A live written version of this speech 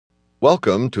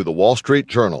Welcome to the Wall Street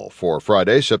Journal for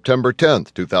Friday, September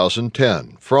 10th,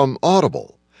 2010, from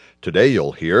Audible. Today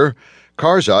you'll hear,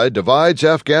 Karzai divides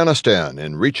Afghanistan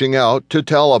in reaching out to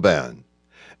Taliban.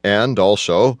 And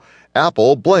also,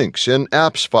 Apple blinks in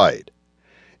apps fight.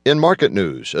 In market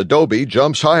news, Adobe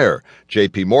jumps higher,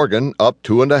 JP Morgan up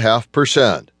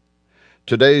 2.5%.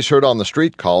 Today's Heard on the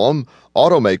Street column,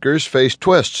 automakers face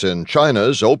twists in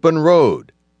China's open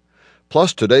road.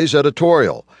 Plus today's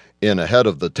editorial, in Ahead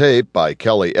of the Tape by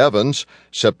Kelly Evans,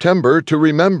 September to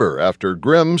Remember After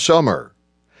Grim Summer.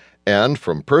 And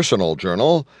from Personal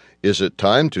Journal, is it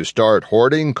time to start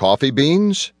hoarding coffee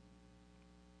beans?